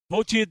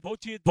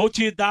Vou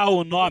te dar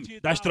o nome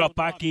das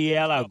tropas que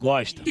ela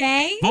gosta.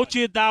 Quem? Vou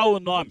te dar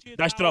o nome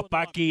das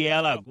tropas que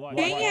ela gosta.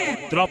 Quem é?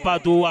 Tropa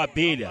do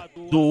Abelha,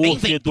 do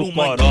Urso e do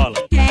Corolla.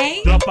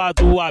 Quem? Tropa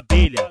do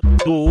Abelha,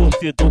 do Urso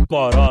e do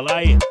Corolla.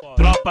 Aí,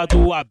 tropa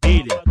do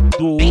Abelha,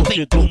 do Urso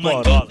e do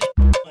Corolla.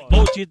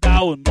 Vou te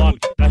dar o nome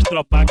das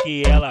tropas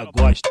que ela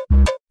gosta.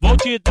 Vou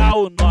te dar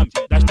o nome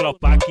das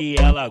tropas que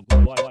ela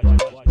gosta.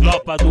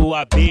 Tropa do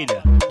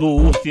Abelha, do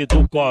Urso e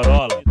do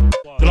Corolla.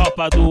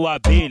 Tropa do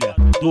Abelha,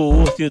 do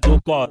Urso e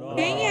do Corolla.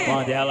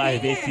 Quando elas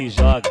vê se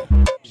joga,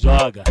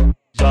 joga,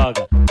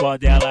 joga.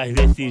 Quando elas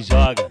vê se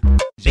joga,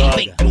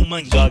 joga,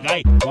 joga.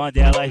 Aí, quando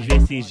elas vê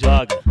se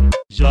joga,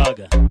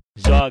 joga,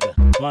 joga.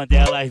 Quando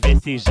elas vê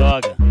se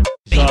joga,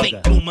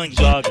 joga,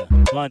 joga.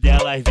 Quando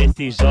elas vê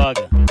se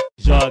joga,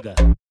 joga,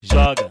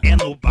 joga. É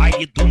no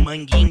baile do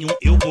Manguinho,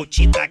 eu vou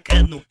te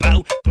tacar no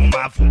pau.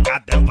 Toma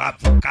vucadão,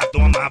 vavuca,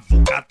 toma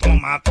vuca,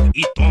 toma.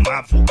 E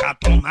toma vuca,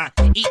 toma.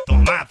 E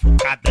toma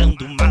vucadão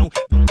do mal.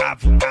 Vuca,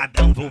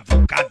 vucadão, vou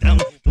vucadão,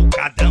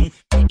 vucadão.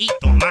 E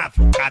toma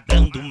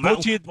vucadão do mal.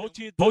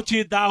 Vou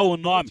te dar o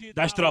nome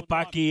das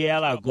tropas que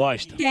ela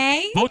gosta.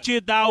 Quem? Vou te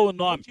dar o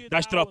nome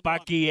das tropas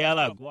que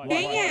ela gosta.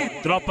 Quem é?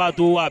 Tropa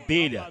do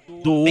Abelha,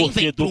 do Urso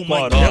e do Pega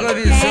a Corolla.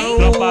 visão,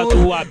 Tropa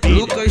do Abelha,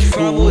 Lucas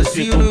do Urso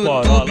e Famozinho do no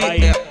Corolla. YouTube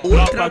Aí, é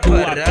outra tropa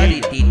do parada, Abelha,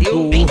 entendeu?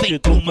 do Urso e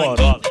do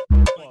Corolla.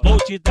 Vou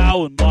te dar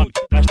o nome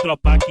das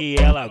tropas que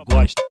ela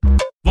gosta.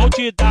 Vou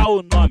te dar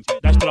o nome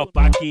das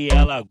tropas que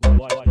ela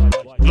gosta.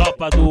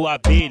 Tropa do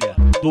Abelha,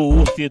 do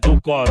Urso e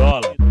do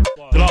Corolla.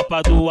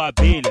 Tropa do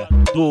Abelha,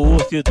 do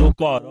Urso e do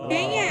Corolla.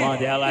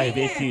 Quando elas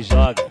vê se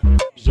joga,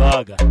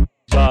 joga,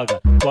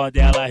 joga. Quando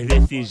elas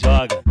vê se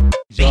joga,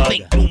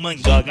 joga,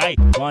 joga. Aí,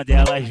 quando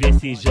elas vê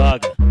se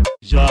joga,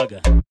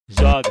 joga,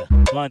 joga.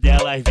 Quando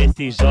elas vê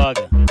se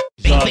joga,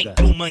 joga,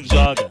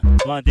 joga.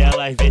 Quando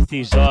elas vê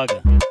se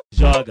joga,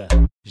 joga,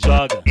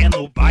 joga. É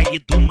no baile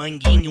do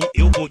Manguinho,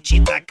 eu vou te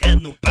tacar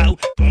no pau.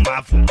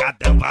 Toma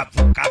vucadão,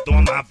 vavuca,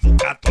 toma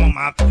vuca,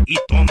 toma. E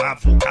toma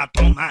vuca,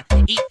 toma.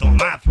 E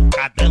toma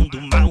vucadão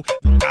do mal.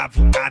 Vuca,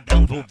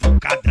 vucadão, vou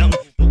vucadão,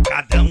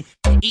 vucadão.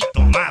 E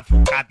toma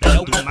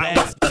vucadão do mal.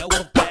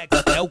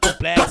 É o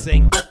complexo,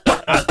 hein?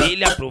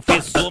 Abelha,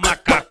 professor,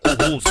 macaco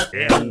russo.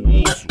 É o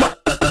urso.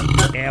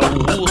 É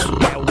o urso,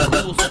 é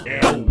o urso,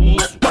 é o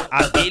urso.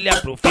 Abelha,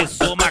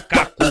 professor,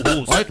 macaco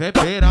russo. Oi, vem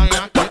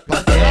piranha, que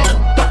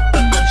parceiro.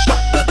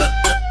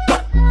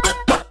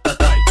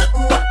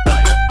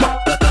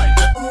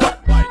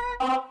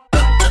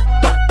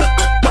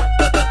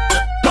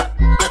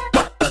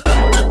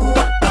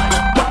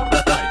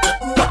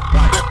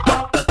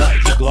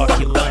 De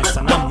Glock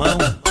lança na mão,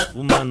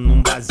 fumando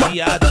um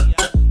baseado.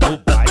 No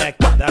baile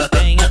aqui da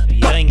penha,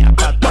 piranha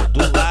pra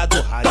todo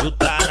lado. Rádio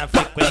tá na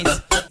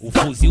frequência, o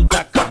fuzil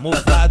tá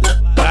camuflado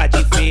pra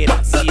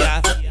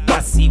diferenciar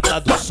a sigla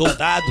do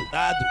soldado.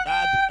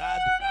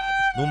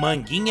 No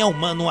Manguinho é o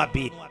mano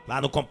Abelha,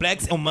 lá no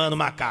complexo é o mano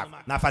Macaco.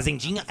 Na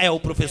fazendinha é o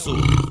professor,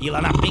 e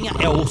lá na penha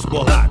é o urso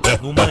bolado.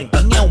 No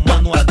Manguinho é o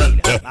mano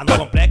Abelha, lá no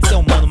complexo é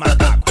o mano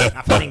Macaco.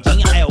 Na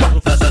fazendinha é o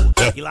professor,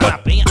 e lá na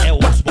penha é o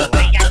urso bolado.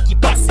 Vem aqui,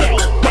 parcel,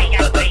 vem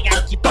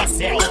aqui,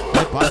 parcel.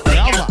 Vem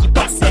aqui,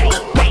 parcel,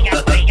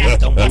 vem.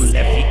 Então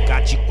mulher fica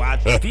de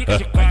quadro,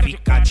 vai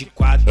ficar de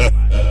quadro,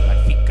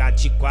 vai ficar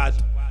de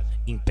quadro.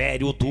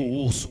 Império do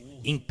urso,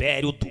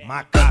 império do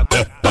macaco.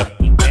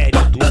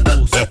 Império do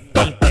urso,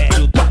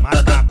 império do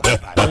macaco.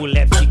 Vai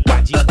mulher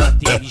ficar de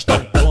quadro, eles estão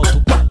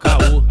prontos pro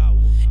caô.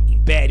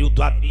 Império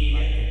do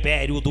Abelha,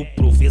 império do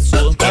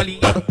professor.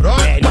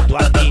 Império do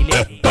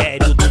Abelha,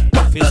 império do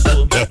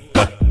professor.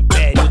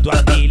 Império do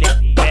Abelha,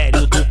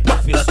 império do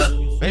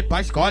professor. Vem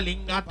pra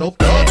escolinha, tô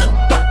pronto.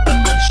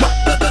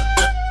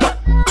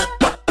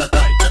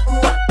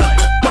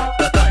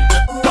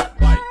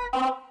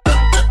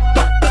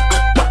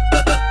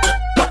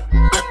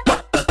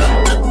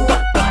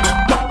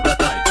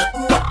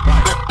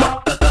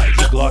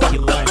 Glock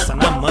lança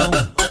na mão,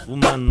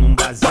 fumando um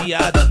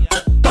baseado.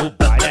 No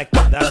baile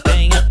aqui da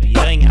penha,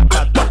 piranha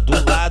pra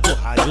todo lado.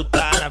 Rádio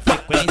tá na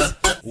frequência,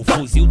 o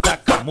fuzil tá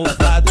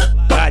camuflado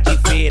pra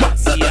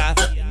diferenciar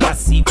a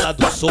sigla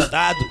do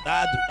soldado.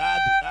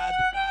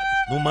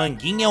 No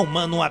Manguinho é o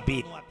mano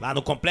Abelha, lá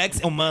no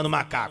complexo é o mano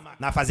Macaco.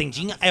 Na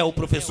fazendinha é o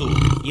professor,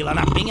 e lá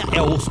na penha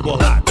é o urso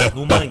bolado.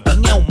 No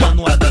Manguinho é o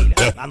mano Abelha,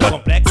 lá no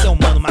complexo é o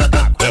mano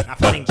Macaco. Na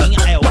fazendinha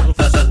é o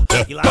professor,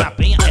 e lá na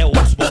penha é o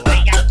urso bolado.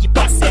 Vem aqui,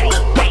 parcel,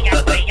 vem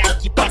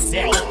aqui,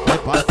 parcel.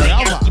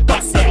 Vem aqui,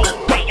 parcel,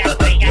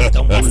 vem.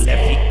 Então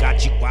mulher fica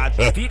de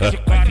quadro,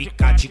 vai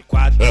ficar de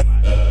quadro,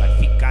 vai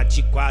ficar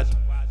de quadro.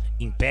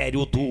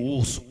 Império do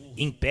urso,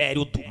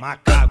 império do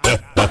macaco.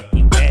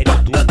 Império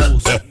do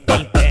urso,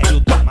 império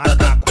do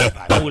macaco.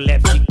 Vai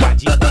mulher fica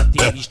de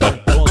quadro, eles estão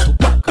prontos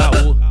pro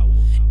caô.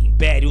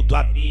 Império do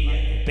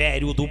Abelha,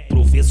 império do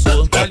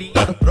professor.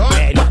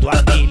 Império do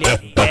Abelha,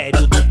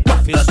 império do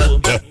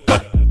professor.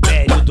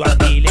 Império do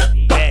Abelha,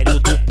 império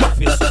do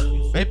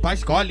professor. Vem pra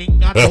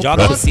escolinha, tô Joga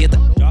pronto. buceta,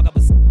 joga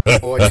buceta.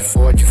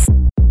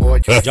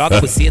 Fode,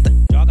 Joga buceta,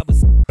 joga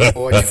buceta.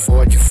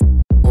 fode,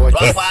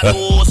 Tropa do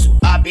urso,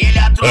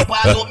 abelha, tropa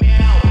do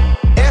mel.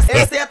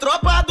 Essa é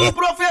tropa do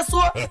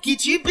professor que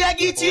te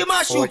pega e te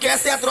machuca.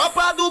 Essa é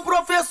tropa do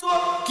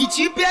professor que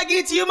te pega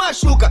e te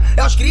machuca.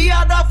 É os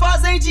cria da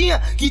fazendinha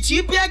que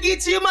te pega e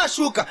te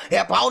machuca.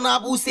 É pau na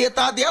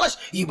buceta delas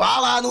e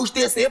bala nos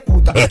TC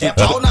puta. É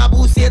pau na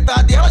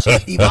buceta delas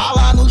e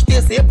bala nos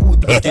TC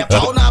puta. É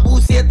pau na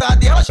buceta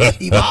delas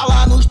e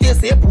bala nos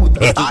TC puta.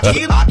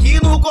 Aqui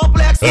no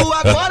complexo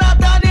agora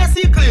tá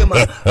nesse clima.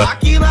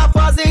 Aqui na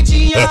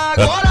fazendinha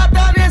agora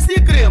tá nesse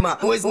clima.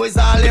 Os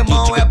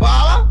alemão é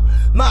bala,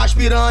 nas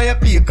piranha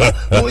pica.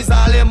 Os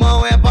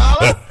alemão é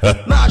bala,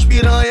 nas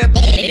piranha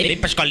pica.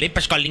 Vem pra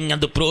escolinha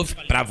do prof,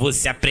 pra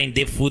você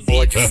aprender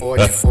fuder.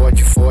 Fode,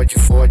 fode, fode,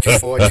 fode,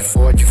 fode,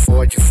 fode, fode,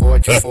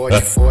 fode,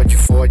 fode, fode,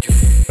 fode.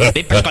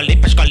 Vem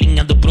pra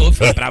escolinha do prof,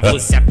 pra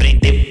você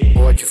aprender.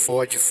 Fode,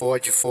 fode,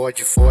 fode,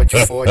 fode, fode,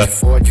 fode,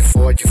 fode,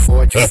 fode,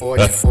 fode,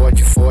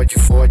 fode, fode, fode,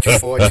 fode,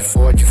 fode,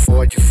 fode,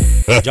 fode.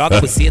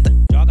 Joga buceta,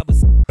 joga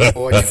buceta.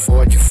 Fode,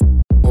 fode,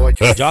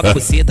 fode, joga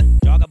buceta,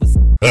 joga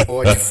buceta.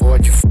 fode,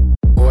 fode, fode.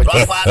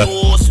 Tropa do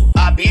urso,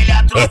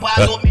 abelha,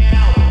 tropa do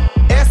mel.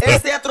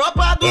 Essa é a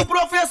tropa do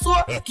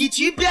professor que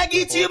te pega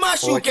e te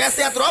machuca.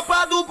 Essa é a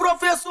tropa do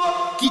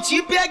professor que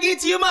te pega e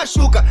te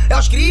machuca. É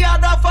os cria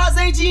da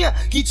fazendinha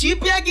que te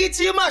pega e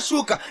te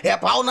machuca. É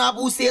pau na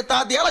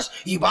buceta delas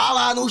e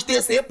bala nos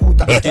TC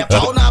puta. É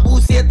pau na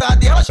buceta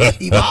delas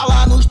e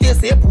bala nos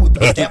TC puta.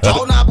 É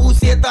pau na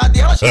buceta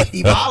delas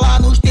e bala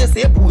nos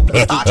TC puta.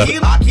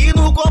 Aqui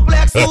no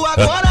complexo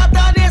agora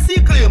tá nesse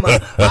clima.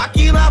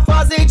 Aqui na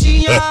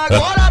fazendinha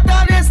agora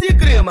tá nesse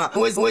clima.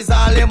 Os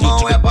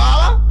alemão é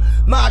bala,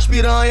 nas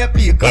piranha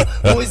pica.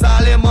 Os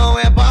alemão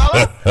é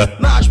bala,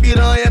 nas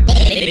piranha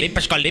pica.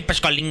 Vem pra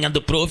escolinha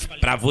do prof,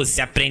 pra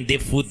você aprender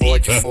fuder.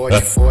 Fode,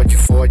 fode, fode,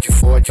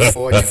 fode, fode,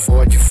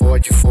 fode,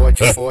 fode,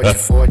 fode, fode,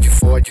 fode,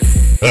 fode.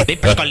 Vem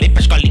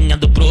pra escolinha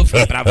do prof,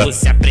 pra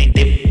você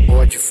aprender.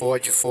 Fode,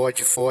 fode,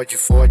 fode, fode,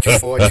 fode,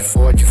 fode,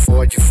 fode,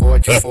 fode,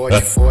 fode,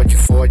 fode, fode,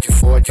 fode,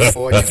 fode,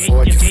 fode,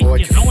 fode,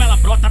 fode. Tesão ela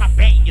brota na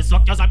penha, só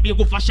que os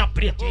amigos faixa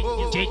preta.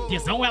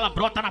 Tesão ela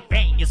brota na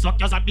penha, só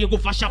que os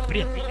amigos faixa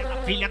preta.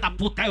 Filha da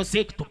puta, eu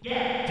sei que tu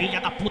quer.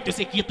 Filha da puta, eu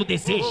sei que tu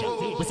deseja.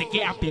 Você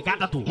quer a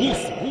pegada do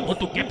urso, ou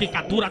tu quer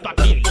picadura do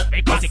abelha?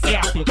 Vem, você quer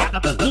a pegada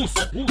do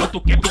urso, ou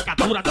tu quer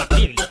picadura do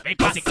abelha? Vem,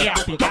 você quer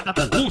a pegada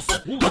do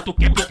urso, ou tu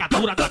quer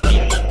picadura do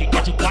abelha?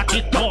 Fica de quatro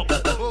e toma.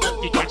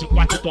 Fica de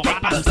quatro e toma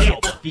na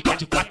buceta. Fica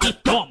de quatro e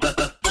toma.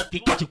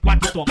 Fica de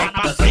quatro e toma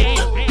na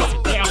buceta. Você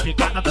quer a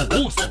pegada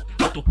do urso,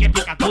 ou tu quer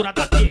picadura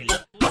do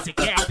abelha? Você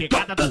quer a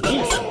pegada do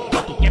urso,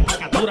 ou tu quer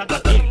picadura do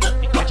abelha?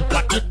 Fica de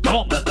quatro e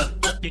toma.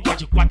 Fica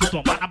de quatro e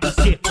toma na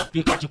buceta.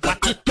 Fica de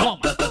quatro e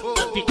toma.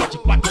 Fica de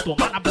quatro e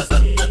toma na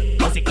buceta.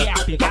 Você quer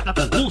a pegada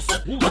do urso,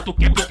 ou tu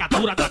quer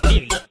picadura do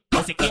abelha?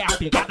 Você quer a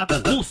pegada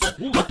do urso,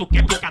 ou tu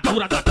quer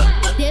picadura do abelha?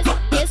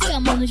 Desce a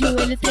mão no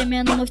joelho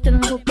tremendo,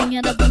 mostrando a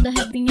roupinha da bunda,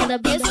 rabinha da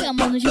bunda. Desce a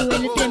mão no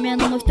joelho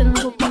tremendo, mostrando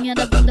a roupinha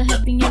da bunda,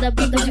 rabinha da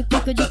bunda. De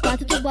pico de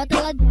quatro, tu bota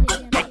lá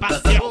dentro.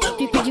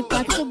 Pico de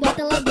quatro, tu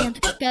bota lá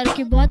dentro. Quero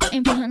que bota,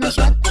 empurrando a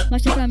chota.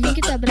 Mostra pra mim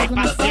que tá bravo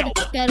na foda.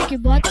 Quero que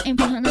bota,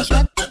 empurrando a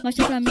chota.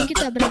 Mostra pra mim que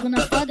tá bravo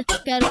na foda.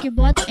 Quero que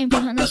bota,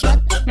 empurrando a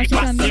chota. Mostra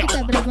pra mim que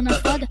tá bravo na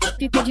foda.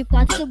 Pico de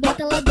quatro, tu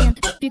bota lá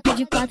dentro. Pico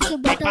de quatro, tu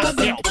bota lá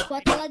dentro.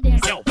 Bota lá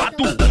dentro.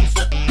 Bota lá dentro.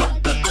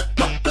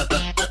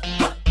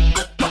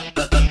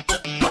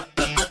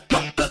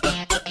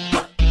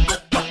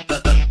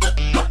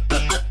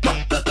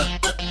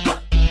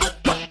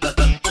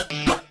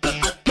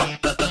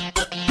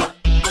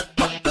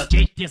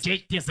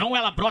 Tesão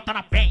ela brota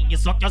na penha,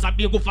 só que os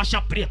amigos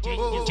faixa preta.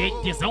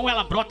 Tesão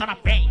ela brota na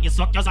penha,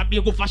 só que os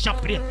amigos faixa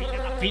preta.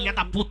 Filha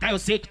da puta, eu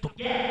sei que tu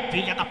quer.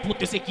 Filha da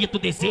puta, eu sei que tu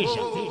deseja.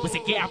 Você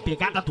quer a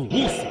pegada do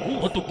urso,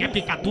 ou tu quer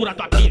picadura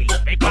do abelha?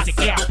 Vem, você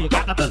quer a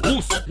pegada do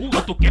urso,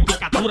 ou tu quer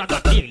picadura do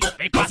abelha?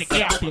 Vem, você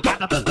quer a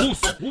pegada do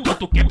urso, ou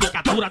tu quer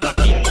picadura do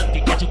abelha?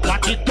 Fica de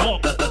quatro e toma.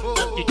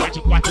 Fica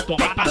de quatro e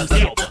toma na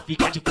buceta.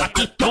 Fica de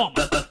quatro e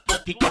toma.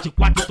 Fica de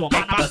quatro e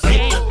toma na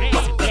buceta.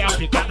 Você quer a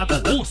pegada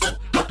do urso,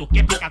 ou tu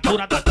quer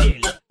picadura do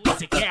abelha?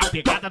 Você quer a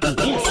pegada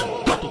do urso,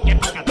 ou tu quer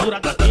picadura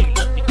do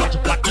abelha? Fica de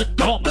quatro e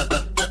toma.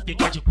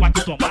 Fica de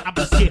quatro e toma na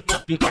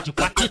buceta. Fica de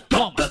quatro e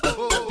toma.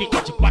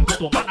 Fica de quatro e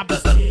toma na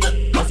buceta.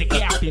 Você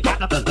quer a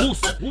pegada do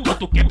urso, ou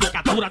tu quer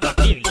picadura do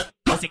abelha?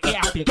 Você quer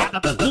a pegada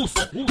do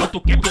urso, ou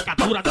tu quer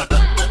picadura do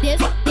abelha?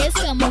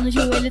 Desce a mão no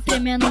joelho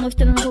tremendo,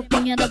 mostrando a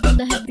roupinha da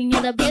bunda,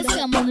 rabinha da bunda. Desce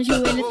a mão no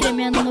joelho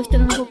tremendo,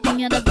 mostrando a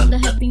roupinha da bunda,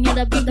 rabinha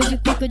da bunda. De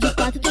pico de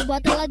quatro, tu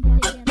bota lá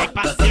dentro.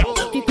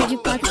 Pico de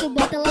quatro, tu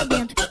bota lá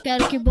dentro.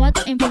 Quero que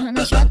bota,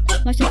 empurrando a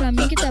chota. Mostra pra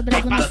mim que tá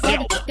bravo na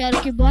foda.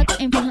 Quero que bota,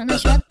 empurrando a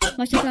chota.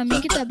 Mostra pra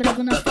mim que tá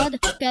bravo na foda.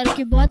 Quero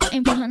que bota,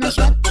 empurrando a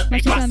chota.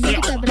 Mostra pra mim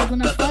que tá bravo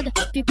na foda.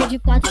 Pico de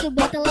quatro, tu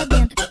bota lá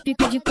dentro.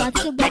 Pico de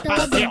quatro, tu bota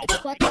lá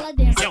dentro. Bota lá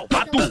dentro. Bota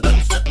lá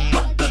dentro.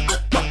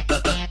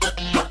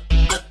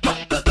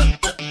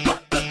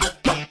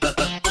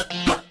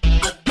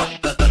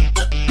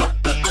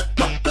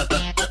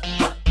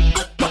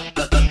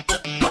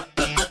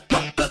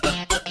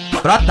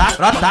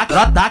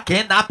 Brota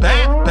aqui na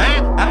pé,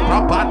 é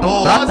tropa do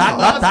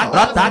osso.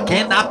 Brota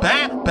aqui na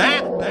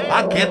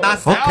aqui na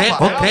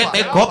selva. O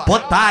crime com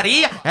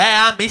putaria é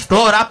a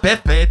mistura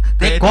perfeita.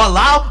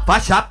 Decolau,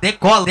 faixa,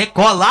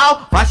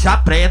 decolau, faixa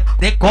preta.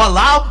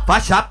 Decolau,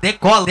 faixa,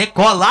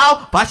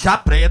 decolau, faixa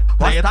preta.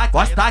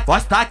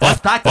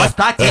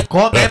 Gosta de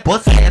comer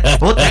buceta.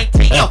 O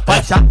dentinho,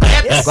 faixa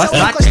preta.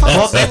 Gosta de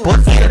comer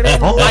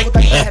buceta. O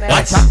Maiquinho,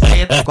 faixa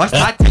preta.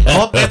 Gosta de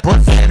comer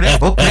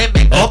buceta. O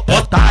crime com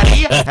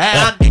putaria é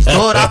a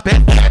mistura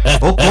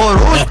perfeita. O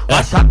coruja,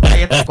 faixa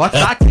preta.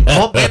 Gosta de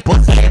comer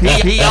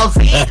buceta.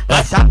 Fielzinho,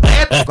 faixa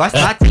preta.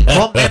 Gosta de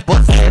comer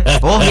buceta.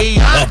 O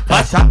Rian,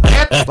 faixa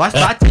preta.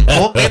 Gosta de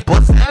comer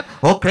buceta.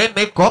 O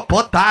crime com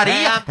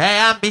putaria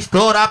é a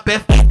mistura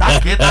perfeita.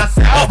 Aqui na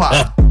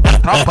selva, é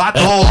tropa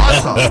do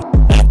osso.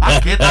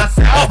 Aqui na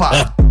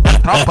selva, é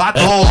tropa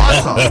do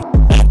osso.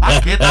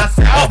 Aqui na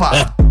selva,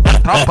 é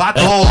tropa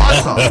do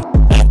osso.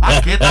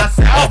 Aqui na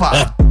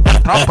selva, é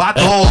tropa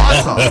do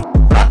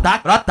osso.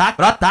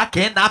 Brota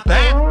aqui na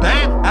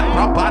é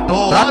tropa do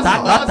osso.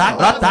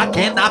 Brota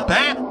aqui na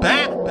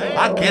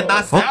aqui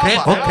na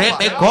selva. O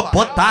crime com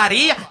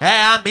putaria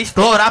é a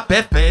mistura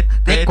perfeita.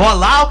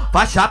 Decolau,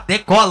 faixa,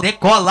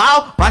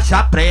 decolau,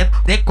 faixa preta.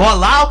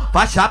 Decolau,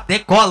 faixa,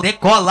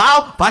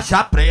 decolau,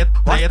 faixa preta.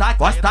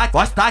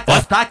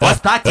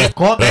 Gosta de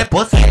comer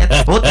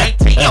buceta. O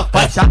dentinho,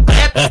 faixa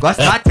preta.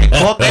 Gosta de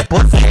comer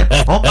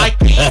buceta. O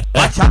Maiquinho,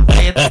 faixa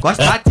preta.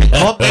 Gosta de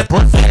comer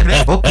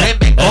buceta. O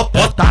crime com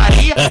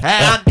putaria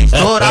é a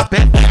mistura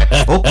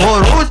perfeita. O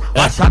coruja,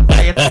 faixa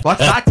preta.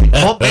 Gosta de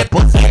comer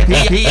buceta.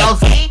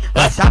 Fielzinho,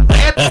 faixa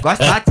preta.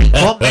 Gosta de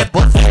comer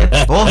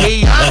buceta. O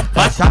Rian,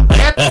 faixa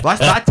preta.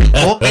 Gosta de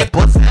comer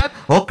buceta.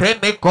 O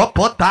crime com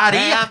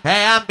putaria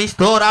é a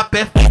mistura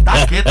perfeita.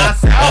 Aqui na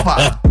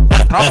selva,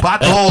 é tropa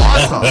do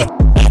osso.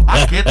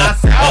 Aqui na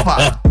selva,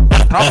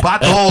 é tropa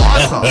do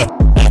osso.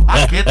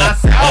 Aqui na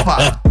selva,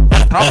 é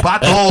tropa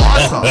do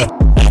osso.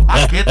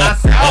 Aqui na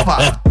selva,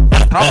 é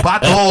tropa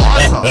do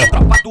osso.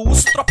 Tropa do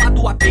urso, tropa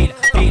do abelha.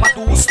 Tropa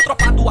do urso,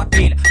 tropa do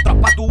abelha.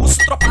 Tropa do urso,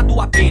 tropa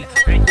do abelha.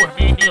 Vem por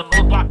menino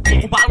do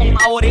abelha. O balão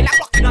na orelha,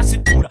 Glock na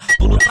cintura.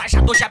 Todo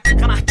trajador já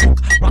pica na artiga.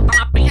 Brota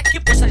na penha que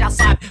você já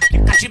sabe.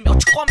 Pica de mel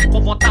te come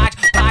com vontade.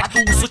 Tropa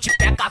do urso te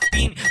pega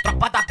firme.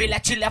 Tropa da abelha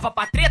te leva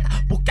pra treta.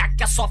 Porque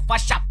aqui é só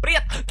faixa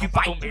preta que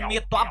vai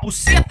comer tua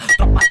buceta.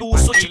 Tropa do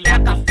urso te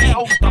pega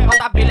firme. Tropa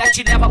da abelha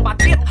te leva pra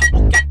treta.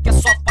 Porque aqui é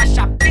só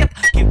faixa preta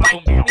que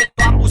vai comer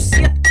tua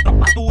buceta.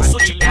 Tropa do urso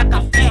te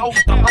pega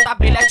firme. Tropa da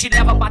abelha te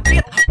leva pra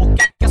treta.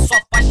 Porque aqui é só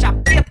faixa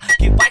preta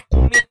que vai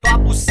comer tua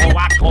buceta.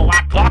 Com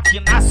a Glock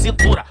na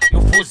cintura e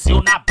o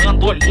fuzil na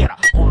bandoleira.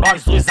 Com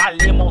nós os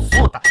alemão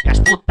solta e as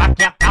puta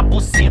quer a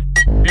buceta.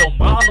 Meu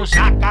mano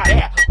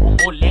jacaré, o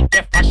moleque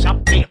é faixa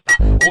preta.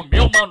 O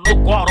meu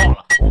mano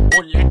Corolla, o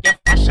moleque é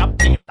faixa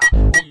preta.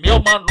 O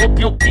meu mano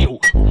Piu-Piu,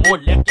 o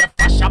moleque é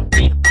faixa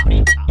preta.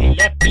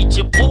 Ele é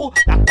pitbull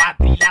da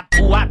quadrilha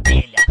do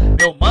Abelha.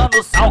 Meu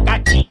mano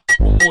Salgadinho,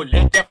 o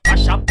moleque é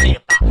faixa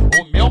preta.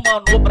 O meu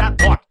mano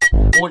Braddock,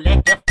 o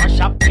moleque é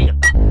faixa preta.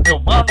 Meu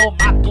mano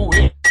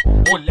Matuê,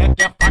 o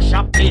moleque é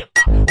faixa preta.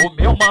 O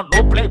meu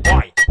mano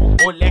Playboy, o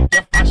moleque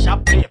é faixa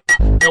preta.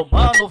 Meu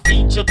mano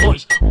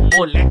 22, o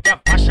moleque é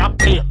faixa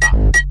preta.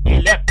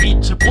 Ele é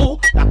pitbull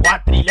da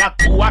quadrilha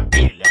do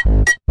Abelha.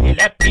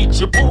 Ele é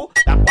pitbull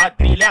da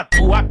quadrilha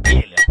do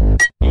Abelha.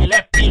 Ele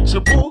é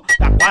pitbull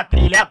da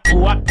quadrilha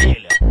do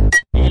Abelha.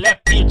 Ele é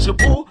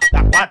pitbull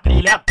da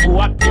quadrilha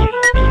do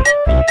Abelha.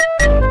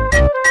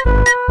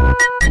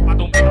 Tropa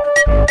do mel,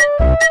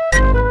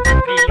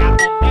 quadrilha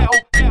do mel,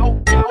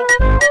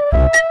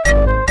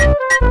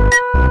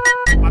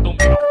 tropa do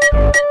mel,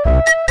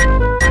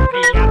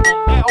 quadrilha do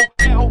mel.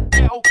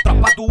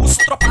 Tropa do urso,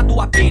 tropa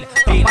do abelha.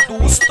 Tropa do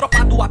urso,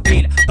 tropa do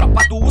abelha.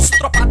 Tropa do urso,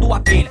 tropa do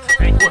abelha.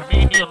 Vem por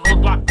menino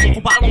do abelha.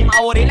 O balão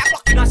na orelha,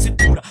 Glock na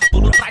cintura.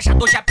 Todo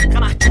trajador já pica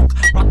na artiga.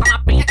 Brota na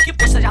penha que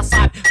você já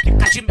sabe.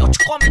 Pica de mel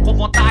te come com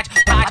vontade.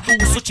 Tropa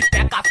do urso te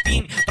pega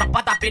firme.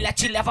 Tropa da abelha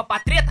te leva pra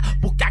treta.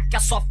 Porque aqui é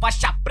só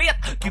faixa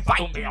preta que vai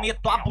comer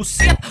tua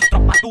buceta.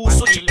 Tropa do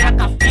urso te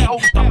pega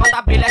firme. Tropa da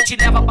abelha te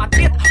leva pra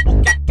treta.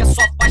 Porque aqui é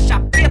só faixa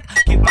preta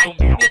que vai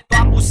comer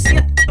tua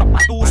buceta.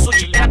 Tropa do urso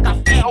te pega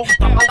firme.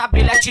 Tropa da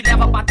abelha te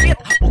leva pra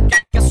treta. Porque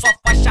aqui é só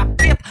faixa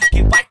preta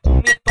que vai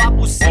comer tua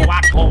buceta.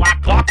 Com a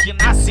Glock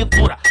na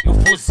cintura e o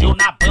fuzil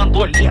na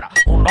bandoleira.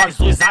 Com nós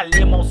os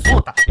alemão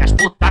solta e as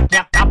puta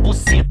quer a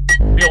buceta.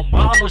 Meu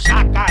mano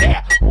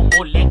jacaré, o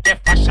moleque é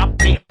faixa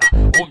preta.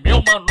 O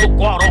meu mano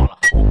Corolla,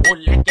 o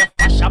moleque é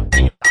faixa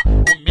preta.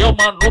 O meu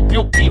mano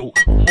Piu-Piu,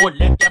 o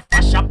moleque é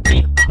faixa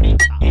preta.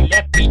 Ele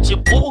é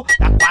pitbull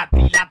da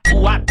quadrilha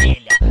do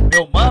Abelha.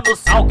 Meu mano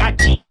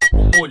Salgadinho,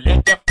 o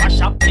moleque é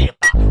faixa preta.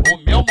 O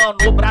meu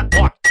mano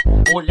Braddock,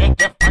 o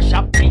moleque é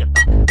faixa preta.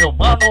 Meu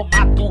mano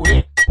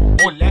Matuê,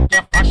 o moleque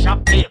é faixa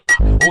preta.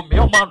 O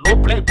meu mano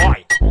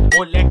Playboy, o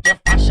moleque é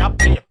faixa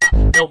preta.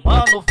 Meu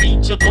mano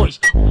 22,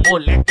 o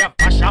moleque é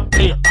faixa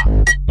preta.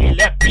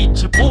 Ele é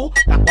pitbull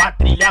da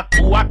quadrilha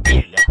do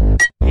Abelha.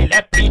 Ele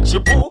é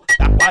pitbull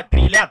da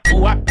quadrilha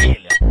do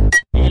Abelha.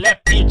 Ele é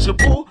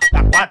pitbull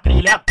da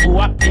quadrilha do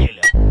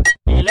Abelha.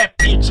 Ele é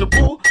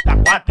pitbull da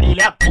quadrilha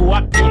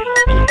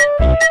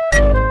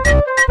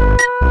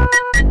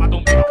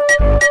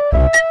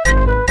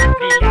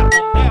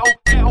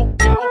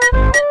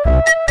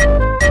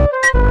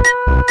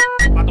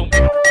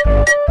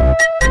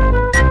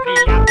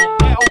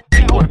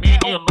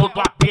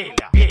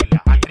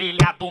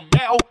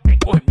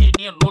com os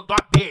meninos do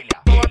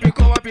Abelha.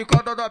 Toma a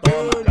picada da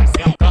Abelha. Vai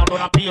sentando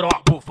na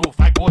piroca, o Flu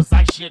vai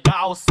gozar e chegar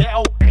ao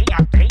céu. Vem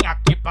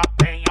aqui pra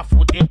penha,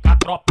 fuder com a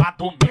tropa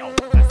do mel.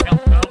 Vai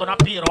sentando na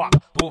piroca,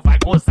 tu vai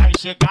gozar e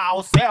chegar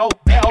ao céu.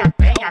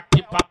 Vem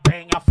aqui pra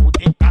penha,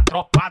 fuder com a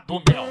tropa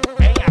do mel.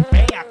 Vem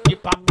aqui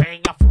pra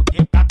penha,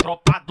 fuder com a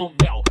tropa do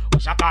mel. O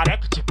jacaré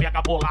que te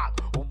pega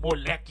bolado, o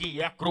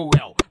moleque é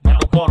cruel. Mano,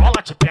 o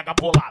Corolla te pega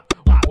bolado,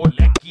 o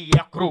moleque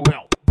é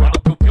cruel. Mano,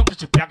 o Piu-Piu que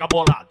te pega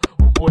bolado,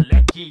 o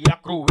moleque é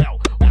cruel.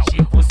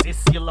 Hoje você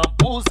se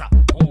lambuza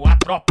com a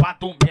tropa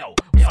do mel.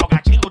 O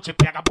Salgadinho te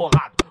pega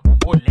bolado, o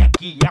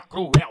moleque é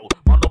cruel.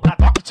 Mano, o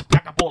Bradock te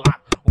pega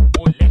bolado, o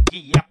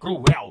moleque é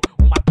cruel.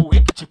 O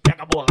Matuê que te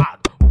pega bolado,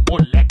 o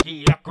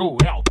moleque é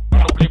cruel.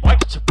 Mano, o Playboy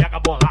que te pega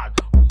bolado,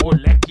 o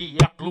moleque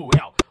é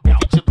cruel. O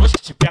 22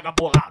 que te pega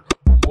bolado,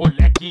 o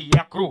moleque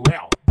é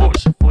cruel.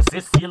 Hoje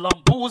você se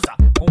lambuza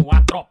com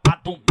a tropa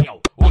do mel.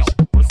 Hoje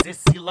você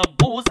se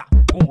lambuza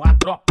com a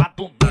tropa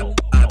do mel.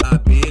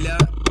 Abelha,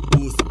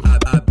 urso,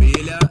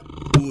 abelha,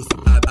 urso,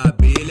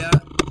 abelha,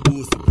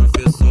 urso,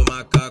 professor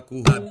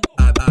Macaco.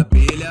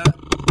 Abelha,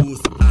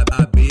 urso,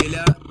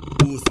 abelha,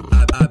 urso,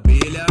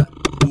 abelha,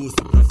 urso,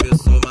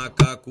 professor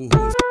Macaco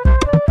Russo.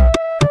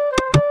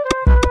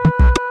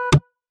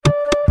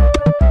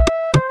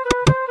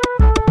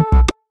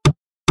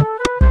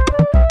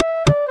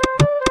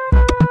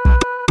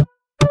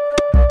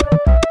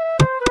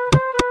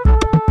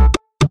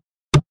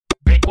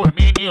 Vem com os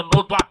meninos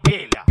do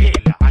Abelha,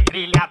 a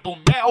trilha do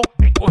mel.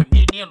 Vem com os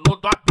meninos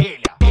do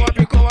Abelha.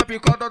 Toma a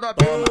picada da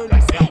Abelha.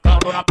 Vai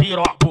sentando na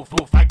piroca, o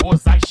Flu vai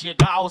gozar e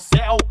chegar ao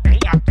céu. Vem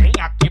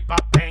aqui pra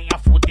penha,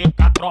 fuder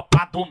com a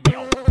tropa do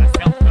mel. Vai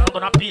sentando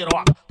na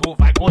piroca, tu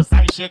vai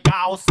gozar e chegar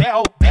ao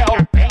céu.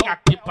 Vem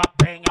aqui pra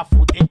penha,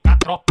 fuder com a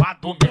tropa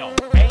do mel.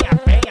 Vem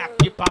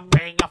aqui pra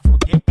penha,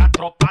 fuder com a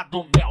tropa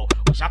do mel.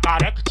 O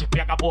jacaré que te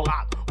pega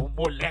bolado, o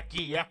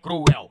moleque é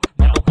cruel.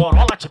 Mano, o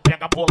Corolla te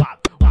pega bolado,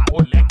 o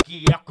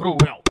moleque é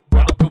cruel.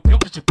 Mano, o Piu-Piu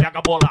que te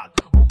pega bolado,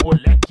 o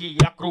moleque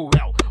é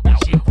cruel.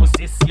 Hoje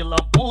você se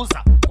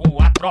lambuza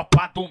com a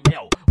tropa do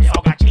mel. O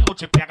Salgadinho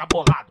te pega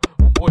bolado,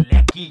 o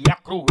moleque é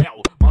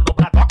cruel. Mano, o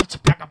Bradock te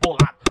pega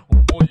bolado, o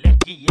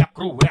moleque é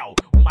cruel.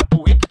 O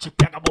Matuê que te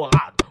pega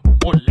bolado,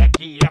 o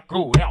moleque é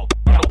cruel.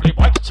 Mano, o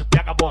Playboy que te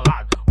pega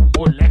bolado, o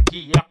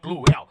moleque é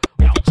cruel.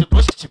 O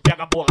 22 que te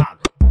pega bolado,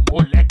 o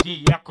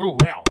moleque é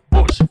cruel.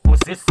 Hoje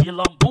você se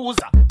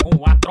lambuza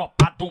com a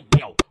tropa do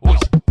mel. Hoje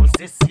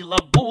você se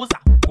lambuza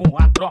com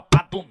a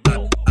tropa do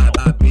mel.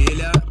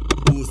 Abelha,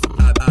 urso,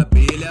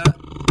 abelha,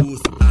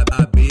 urso,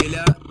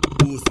 abelha,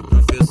 urso,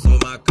 professor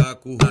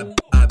Macaco.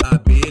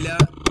 Abelha,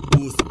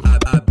 urso,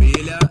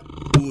 abelha,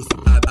 urso,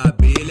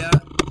 abelha,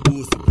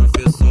 urso,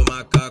 professor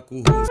Macaco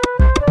Russo.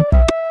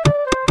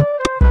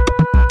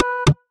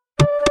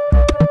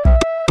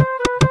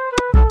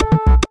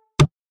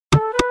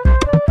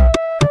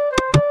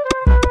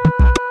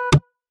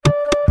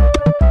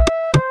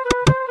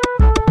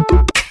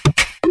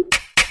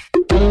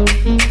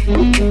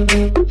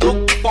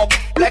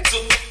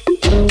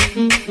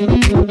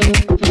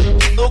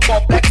 No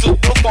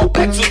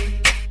complexo.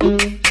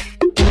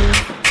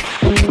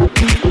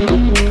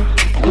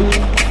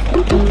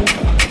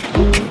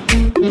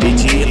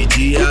 De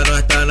dia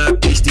nós tá na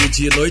pista e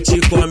de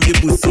noite come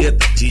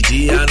buceta. De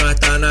dia nós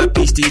tá na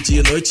pista e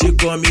de noite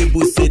come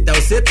buceta. É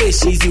o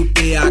CPX e o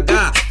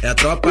PH, é a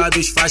tropa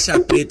dos faixa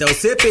preta. É o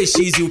CPX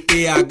e o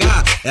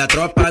PH, é a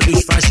tropa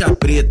dos faixa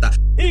preta.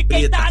 E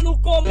quem tá no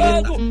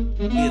comando?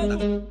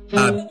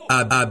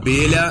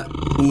 Abelha,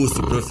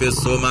 urso,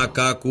 professor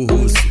Macaco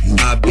Russo.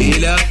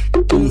 Abelha,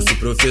 urso,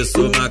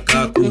 professor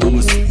Macaco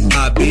Russo.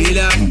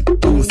 Abelha,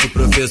 urso,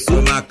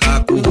 professor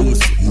Macaco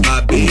Russo.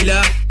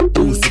 Abelha,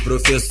 urso,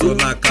 professor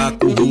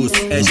Macaco Russo.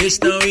 É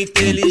gestão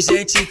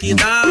inteligente que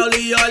dá aula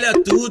e olha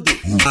tudo.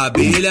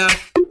 Abelha,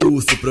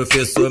 urso,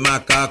 professor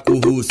Macaco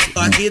Russo.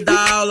 Só que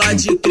dá aula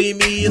de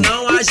crime e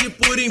não age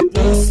por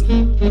impulso.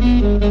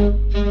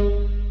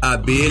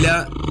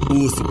 Abelha,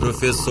 urso,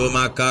 professor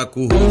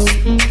Macaco Russo.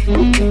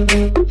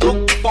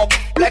 No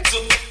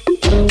complexo.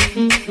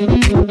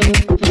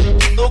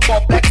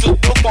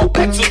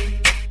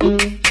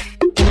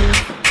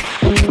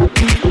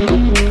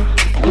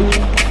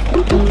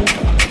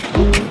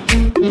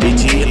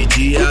 De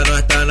dia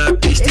nós tá na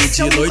pista e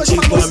de noite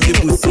come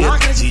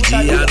buceta. De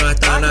dia nós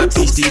tá na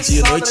pista e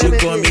de noite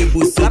come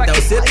buceta. É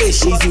o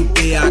CPX e o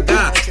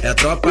PH, é a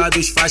tropa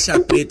dos faixa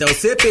preta. É o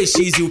CPX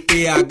e o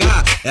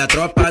PH, é a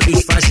tropa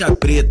dos faixa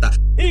preta.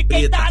 E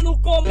quem tá no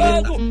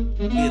comando?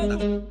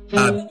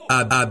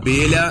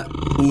 Abelha,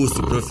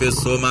 urso,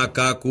 professor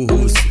Macaco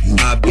Russo.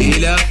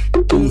 Abelha,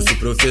 urso,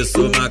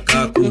 professor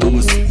Macaco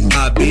Russo.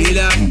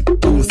 Abelha,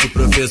 urso,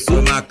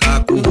 professor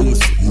Macaco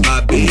Russo.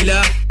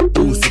 Abelha,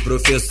 urso,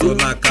 professor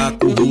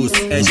Macaco Russo.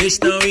 É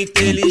gestão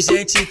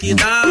inteligente que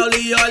dá aula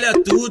e olha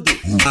tudo.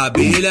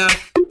 Abelha,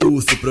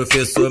 urso,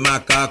 professor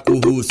Macaco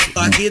Russo.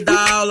 Só que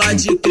dá aula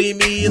de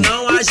crime e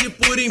não age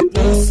por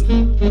impulso.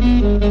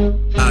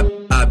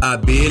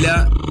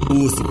 Abelha,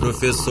 urso,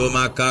 professor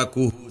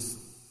Macaco Russo.